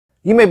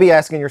You may be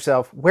asking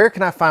yourself, where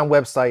can I find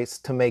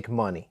websites to make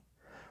money?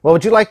 Well,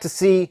 would you like to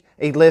see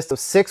a list of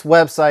 6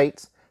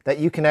 websites that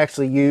you can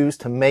actually use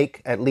to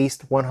make at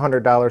least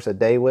 $100 a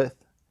day with?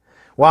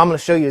 Well, I'm going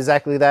to show you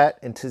exactly that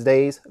in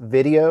today's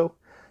video,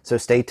 so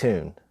stay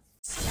tuned.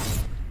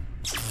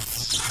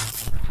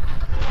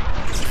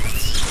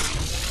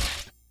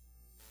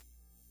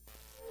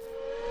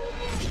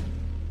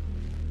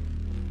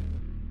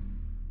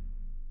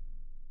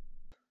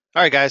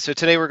 All right, guys, so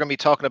today we're going to be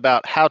talking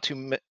about how to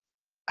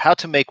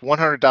make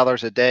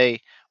 $100 a day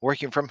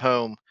working from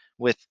home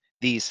with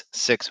these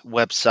 6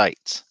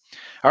 websites.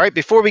 All right,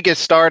 before we get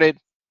started,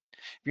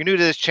 if you're new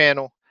to this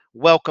channel,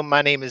 welcome.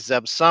 My name is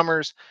Zeb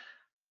Summers.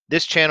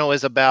 This channel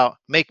is about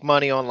make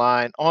money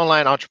online,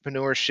 online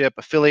entrepreneurship,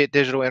 affiliate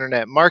digital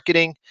internet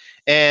marketing,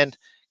 and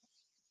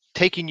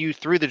taking you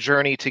through the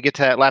journey to get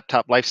to that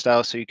laptop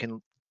lifestyle so you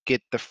can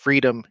get the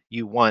freedom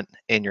you want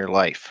in your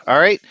life. All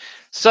right,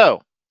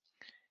 so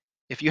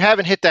if you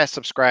haven't hit that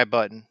subscribe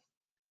button,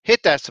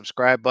 hit that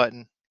subscribe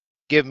button,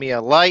 give me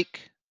a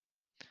like,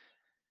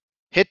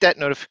 hit that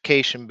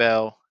notification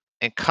bell,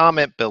 and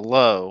comment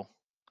below,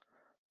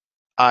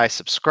 I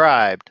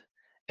subscribed,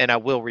 and I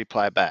will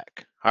reply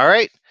back. All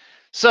right,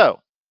 so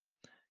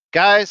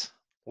guys,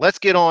 let's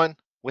get on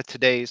with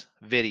today's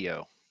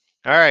video.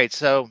 All right,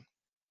 so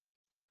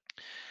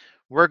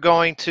we're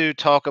going to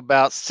talk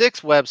about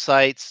 6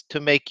 websites to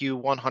make you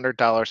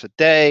 $100 a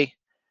day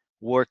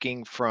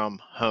working from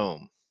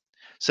home.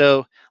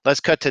 So let's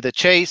cut to the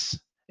chase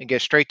and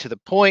get straight to the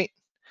point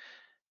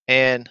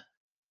and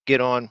get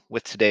on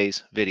with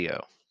today's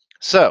video.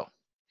 So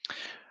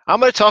I'm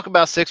going to talk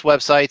about 6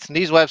 websites, and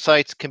these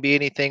websites can be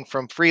anything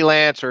from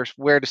freelance or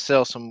where to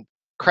sell some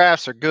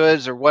crafts or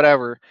goods or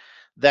whatever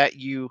that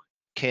you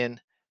can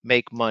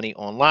make money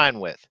online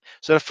with.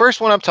 So the first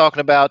one I'm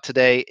talking about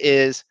today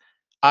is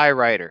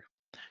iWriter.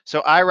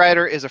 So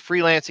iWriter is a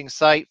freelancing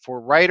site for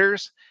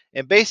writers,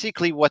 and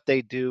basically what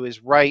they do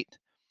is write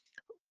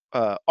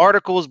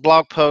articles,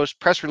 blog posts,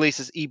 press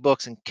releases,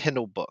 ebooks, and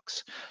Kindle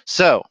books.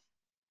 So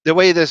the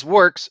way this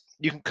works,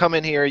 you can come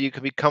in here, you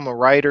can become a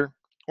writer,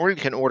 or you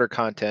can order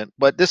content,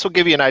 but this will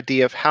give you an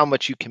idea of how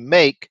much you can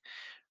make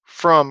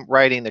from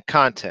writing the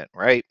content,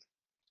 right?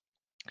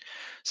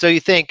 So you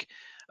think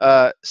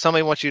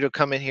somebody wants you to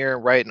come in here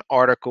and write an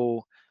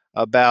article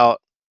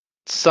about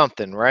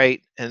something,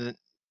 right? And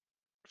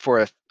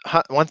for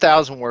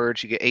 1,000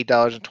 words, you get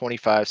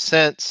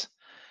 $8.25.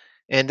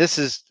 And this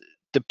is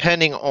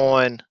depending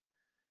on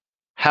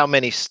how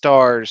many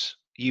stars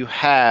you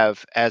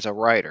have as a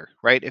writer,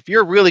 right? If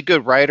you're a really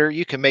good writer,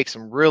 you can make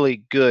some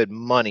really good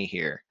money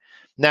here.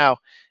 Now,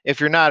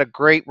 if you're not a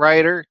great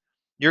writer,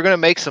 you're going to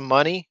make some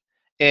money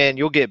and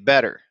you'll get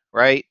better,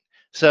 right?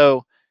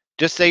 So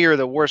just say you're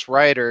the worst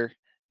writer,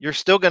 you're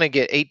still going to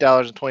get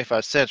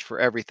 $8.25 for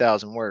every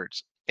 1,000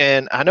 words.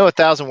 And I know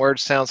 1,000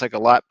 words sounds like a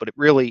lot, but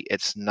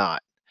it's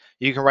not.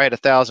 You can write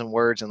 1,000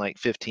 words in like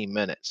 15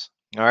 minutes.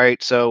 All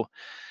right. So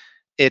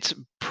it's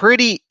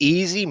pretty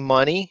easy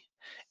money,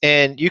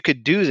 and you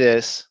could do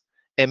this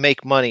and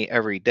make money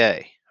every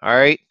day. All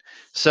right.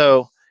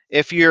 So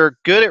if you're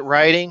good at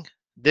writing,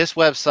 this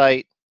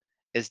website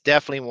is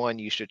definitely one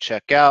you should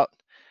check out.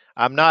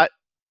 I'm not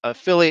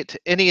affiliate to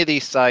any of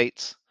these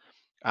sites.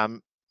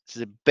 I'm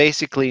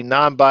basically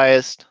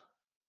non-biased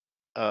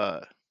uh,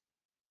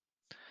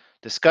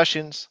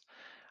 discussions.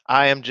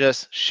 I am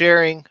just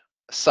sharing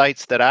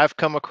sites that I've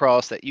come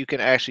across that you can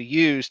actually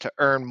use to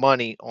earn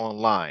money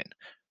online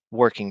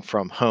working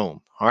from home.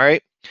 All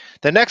right.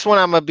 The next one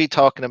I'm going to be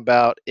talking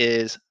about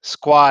is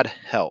Squad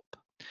Help.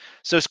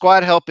 So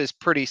Squad Help is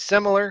pretty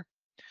similar.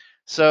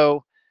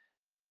 So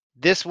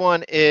this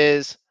one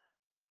is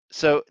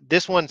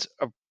this one's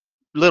a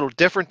little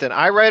different than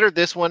iWriter.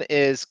 This one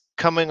is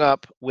coming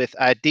up with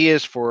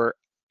ideas for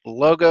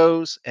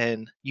logos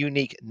and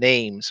unique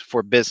names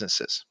for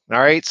businesses.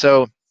 All right.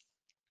 So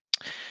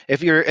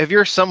if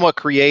you're somewhat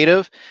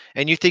creative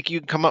and you think you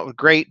can come up with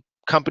great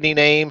company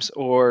names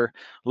or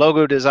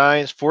logo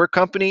designs for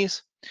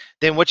companies,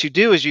 then what you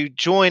do is you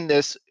join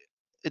this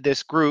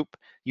group,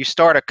 you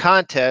start a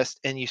contest,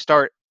 and you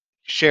start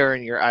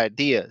sharing your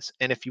ideas.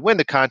 And if you win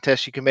the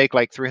contest, you can make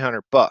like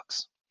 300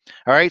 bucks.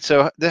 All right,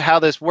 so how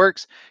this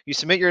works, you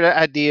submit your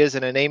ideas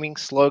in a naming,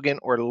 slogan,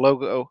 or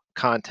logo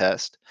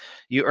contest.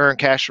 You earn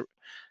cash.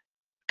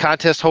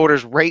 Contest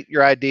holders rate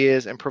your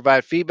ideas and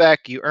provide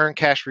feedback. You earn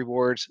cash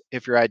rewards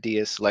if your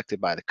idea is selected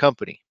by the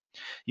company.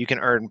 You can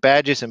earn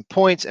badges and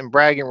points and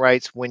bragging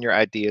rights when your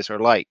ideas are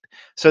liked.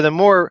 So the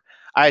more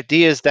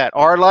ideas that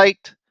are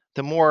liked,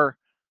 the more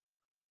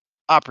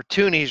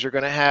opportunities you're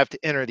going to have to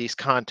enter these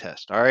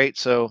contests. All right.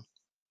 So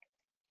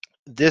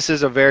this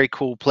is a very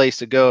cool place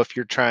to go if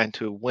you're trying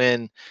to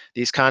win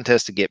these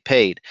contests to get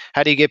paid.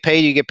 How do you get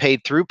paid? You get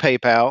paid through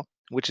PayPal,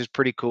 which is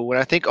pretty cool.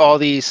 And I think all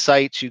these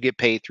sites you get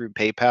paid through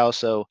PayPal.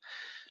 So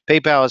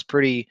PayPal is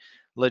pretty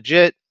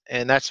legit,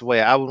 and that's the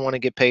way I would want to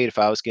get paid if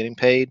I was getting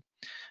paid.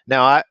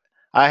 Now,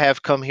 I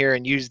have come here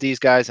and used these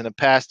guys in the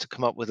past to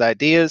come up with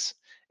ideas,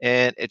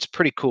 and it's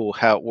pretty cool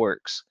how it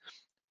works.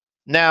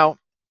 Now,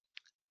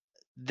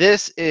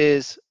 this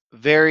is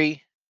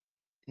very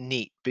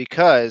neat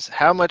because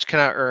how much can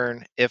I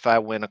earn if I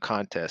win a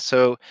contest?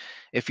 So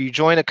if you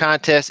join a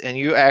contest and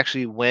you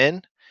actually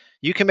win,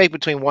 you can make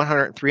between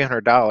 $100 and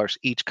 $300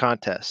 each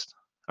contest.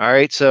 All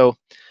right, so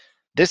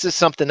this is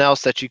something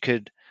else that you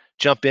could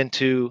jump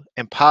into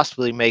and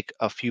possibly make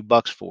a few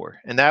bucks for,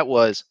 and that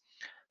was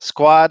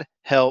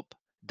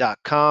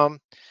squadhelp.com.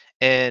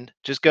 And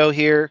just go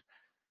here,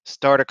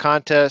 start a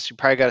contest. You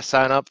probably got to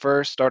sign up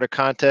first, start a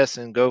contest,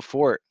 and go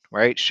for it,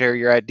 right? Share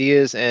your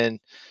ideas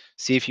and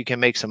see if you can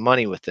make some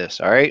money with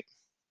this, all right?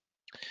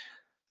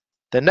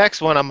 The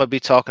next one I'm going to be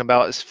talking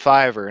about is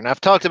Fiverr. And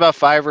I've talked about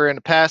Fiverr in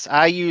the past.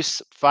 I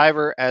use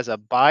Fiverr as a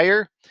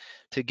buyer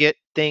to get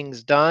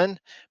things done,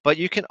 but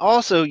you can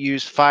also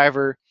use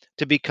Fiverr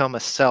to become a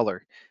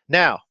seller.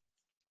 Now,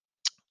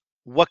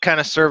 what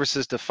kind of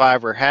services does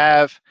Fiverr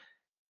have?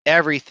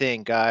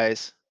 Everything,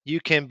 guys. You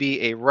can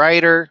be a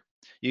writer,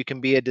 you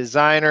can be a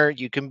designer,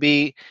 you can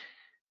be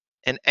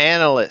an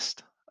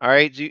analyst. All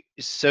right,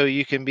 so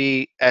you can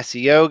be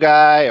SEO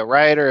guy, a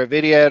writer, a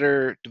video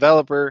editor,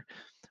 developer,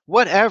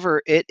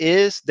 whatever it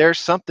is. There's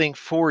something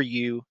for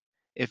you.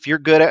 If you're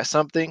good at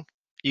something,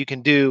 you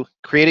can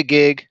create a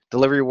gig,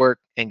 deliver your work,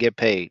 and get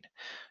paid.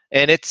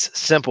 And it's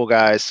simple,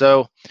 guys.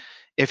 So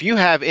if you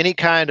have any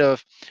kind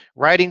of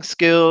writing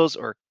skills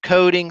or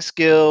coding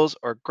skills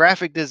or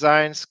graphic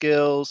design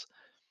skills,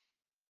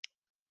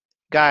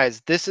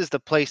 guys, this is the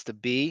place to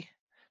be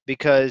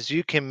because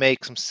you can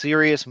make some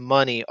serious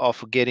money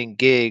off of getting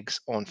gigs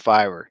on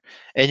Fiverr.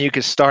 And you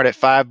can start at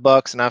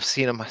 $5, and I've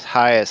seen them as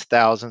high as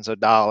thousands of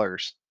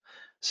dollars.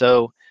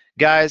 So,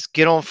 guys,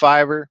 get on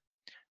Fiverr,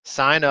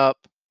 sign up.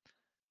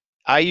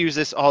 I use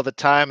this all the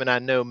time, and I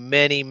know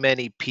many,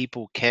 many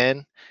people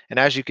can. And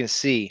as you can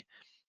see,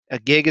 a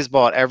gig is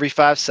bought every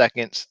 5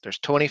 seconds. There's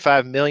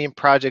 25 million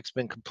projects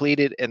been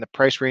completed, and the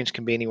price range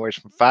can be anywhere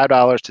from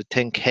 $5 to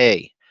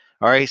 10K.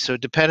 All right, so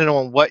depending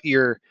on what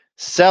you're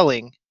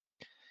selling,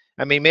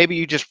 I mean, maybe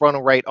you just want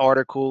to write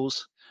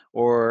articles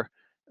or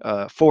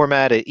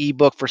format an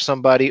ebook for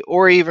somebody,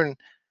 or even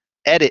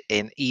edit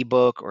an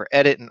ebook or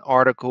edit an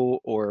article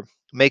or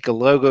make a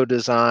logo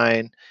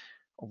design,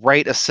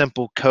 write a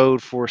simple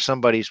code for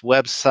somebody's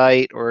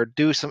website, or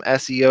do some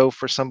SEO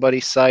for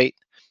somebody's site,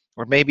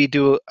 or maybe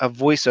do a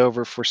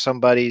voiceover for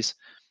somebody's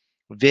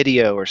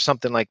video or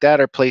something like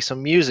that, or play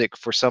some music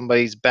for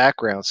somebody's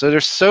background. So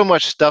there's so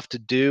much stuff to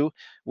do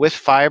with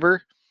Fiverr.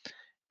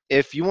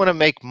 If you want to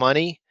make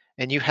money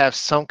and you have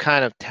some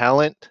kind of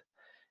talent,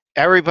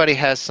 everybody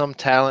has some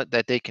talent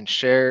that they can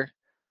share.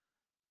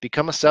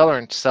 Become a seller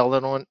and sell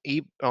it on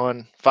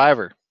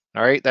Fiverr.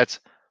 All right, that's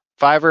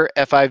Fiverr,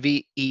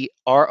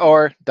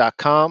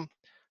 Fiverr.com.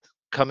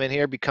 Come in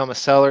here, become a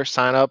seller,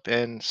 sign up,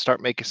 and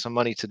start making some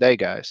money today,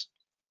 guys.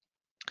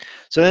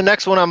 So the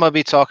next one I'm going to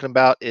be talking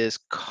about is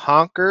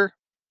Conquer.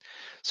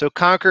 So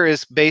Conquer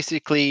is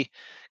basically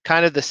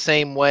kind of the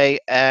same way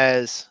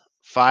as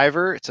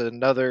Fiverr. It's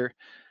another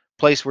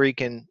place where you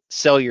can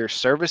sell your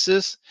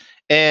services.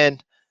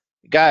 And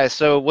guys,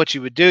 so what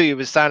you would do, you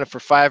would sign up for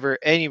Fiverr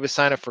and you would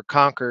sign up for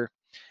Conquer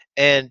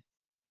and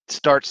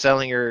start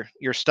selling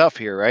your stuff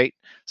here, right?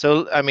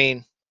 So I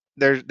mean,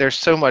 there's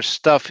so much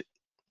stuff.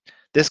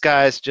 This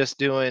guy's just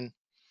doing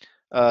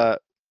uh,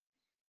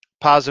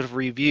 positive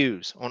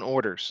reviews on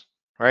orders,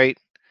 right?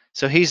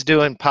 So he's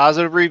doing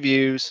positive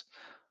reviews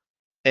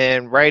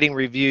and writing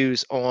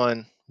reviews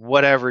on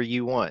whatever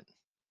you want.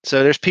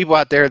 So there's people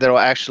out there that will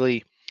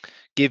actually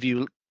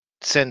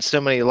send so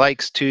many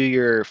likes to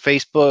your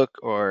Facebook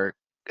or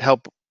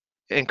help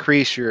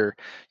increase your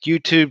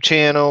YouTube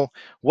channel,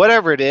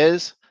 whatever it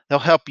is. They'll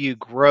help you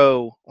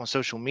grow on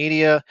social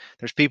media.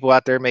 There's people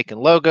out there making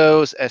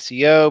logos,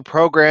 SEO,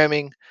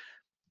 programming,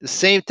 the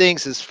same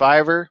things as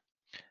Fiverr.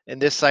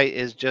 And this site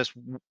is just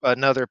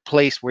another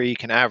place where you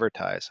can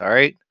advertise. All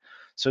right.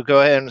 So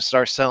go ahead and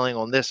start selling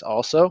on this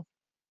also.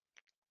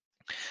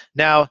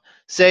 Now,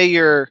 say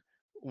you're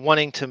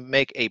wanting to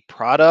make a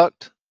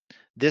product.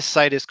 This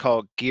site is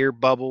called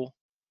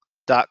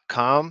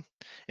gearbubble.com.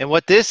 And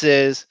what this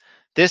is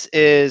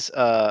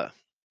a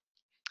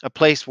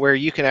place where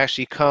you can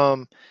actually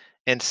come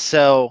and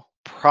sell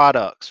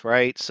products,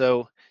 right?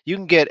 So you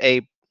can get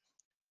a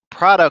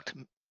product,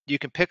 you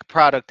can pick a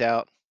product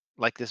out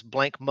like this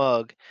blank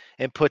mug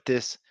and put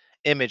this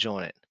image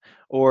on it,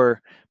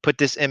 or put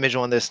this image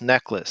on this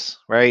necklace,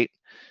 right?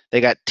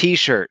 They got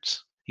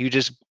t-shirts. You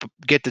just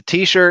get the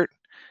t-shirt,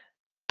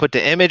 put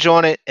the image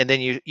on it, and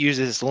then you use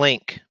this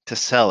link to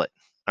sell it.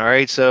 All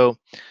right, so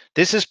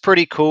this is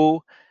pretty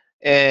cool.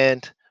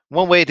 And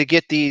one way to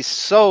get these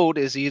sold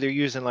is either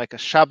using like a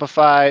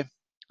Shopify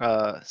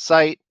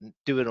site,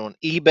 do it on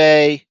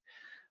eBay,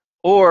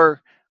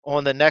 or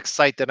on the next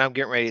site that I'm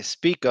getting ready to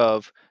speak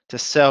of to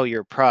sell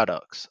your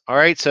products. All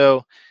right,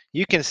 so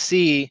you can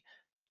see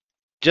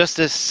just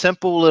this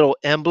simple little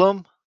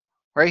emblem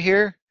right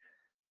here,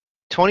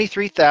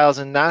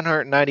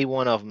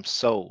 23,991 of them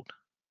sold.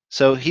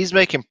 So he's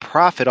making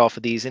profit off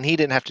of these, and he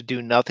didn't have to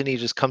do nothing. He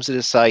just comes to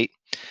the site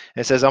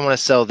and says, I'm going to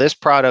sell this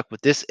product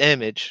with this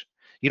image.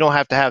 You don't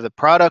have to have the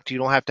product. You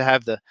don't have to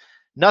have the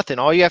nothing.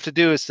 All you have to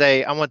do is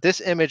say, I want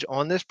this image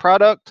on this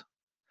product,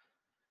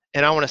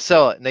 and I want to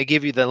sell it, and they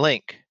give you the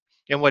link.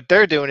 And what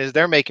they're doing is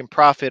they're making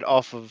profit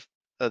off of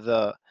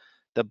the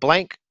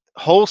blank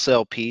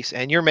wholesale piece,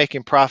 and you're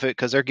making profit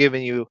because they're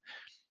giving you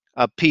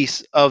a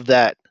piece of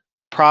that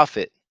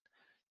profit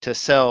to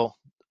sell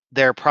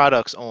their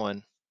products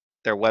on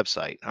their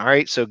website. All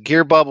right, so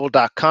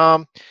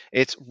gearbubble.com.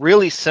 It's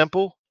really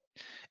simple.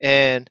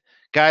 And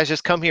guys,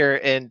 just come here,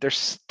 and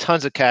there's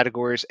tons of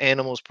categories: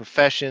 animals,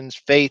 professions,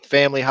 faith,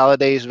 family,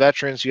 holidays,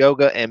 veterans,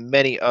 yoga, and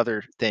many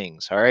other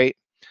things. All right.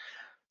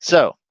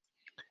 So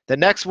the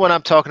next one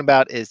I'm talking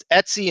about is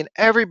Etsy, and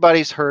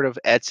everybody's heard of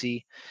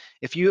Etsy.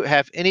 If you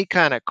have any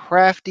kind of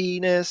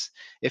craftiness,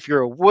 if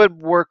you're a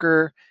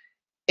woodworker,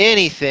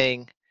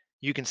 anything,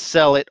 you can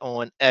sell it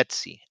on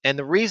Etsy. And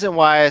the reason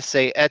why I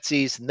say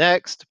Etsy's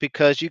next,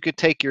 because you could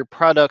take your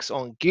products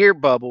on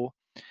GearBubble,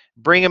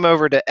 bring them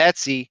over to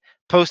Etsy,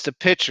 post a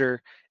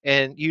picture,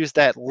 and use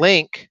that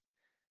link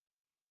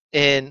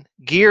in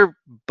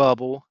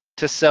GearBubble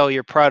to sell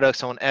your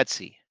products on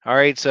Etsy. All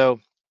right, so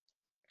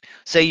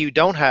say you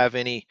don't have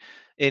any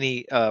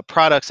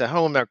products at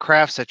home or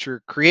crafts that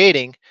you're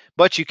creating,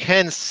 but you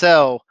can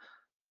sell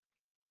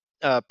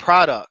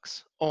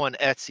products on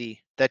Etsy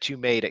that you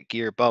made at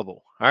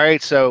GearBubble. All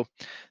right, so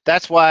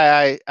that's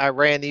why I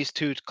ran these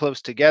two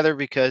close together,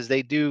 because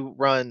they do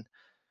run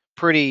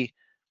pretty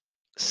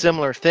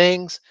similar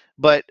things.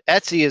 But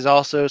Etsy is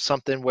also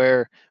something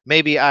where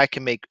maybe I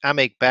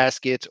make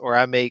baskets, or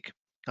I make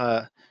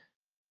uh,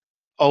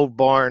 old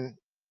barn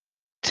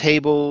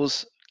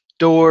tables,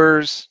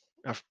 doors,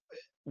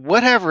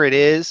 whatever it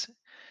is.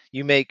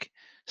 You make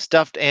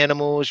stuffed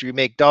animals, you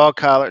make dog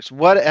collars,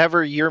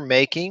 whatever you're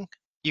making,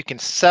 you can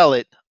sell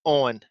it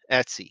on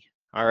Etsy.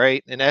 All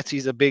right, and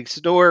Etsy's a big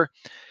store,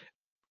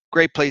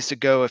 great place to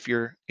go if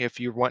you're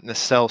wanting to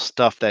sell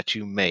stuff that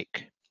you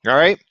make. All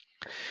right,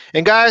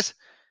 and guys,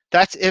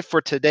 that's it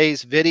for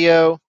today's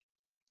video.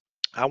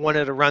 I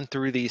wanted to run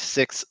through these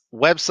 6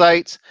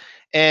 websites,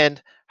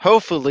 and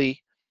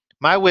hopefully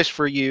my wish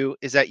for you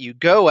is that you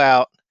go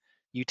out,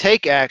 you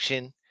take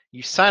action,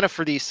 you sign up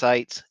for these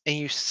sites, and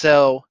you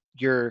sell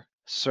your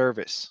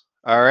service.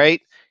 All right,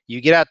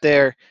 you get out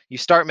there, you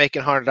start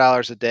making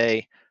 $100 a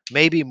day,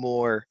 maybe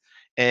more,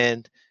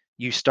 and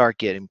you start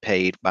getting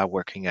paid by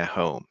working at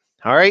home.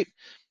 All right,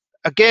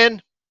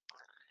 again,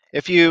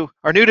 if you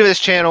are new to this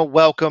channel,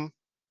 welcome.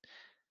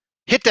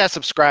 Hit that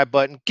subscribe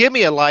button, give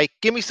me a like,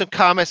 give me some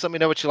comments, let me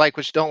know what you like,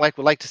 what you don't like,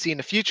 would like to see in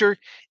the future.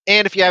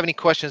 And if you have any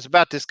questions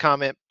about this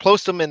comment,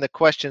 post them in the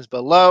questions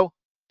below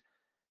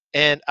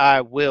and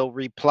I will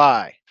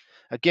reply.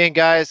 Again,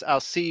 guys, I'll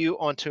see you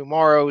on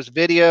tomorrow's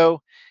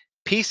video.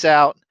 Peace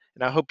out,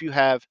 and I hope you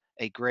have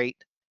a great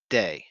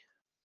day.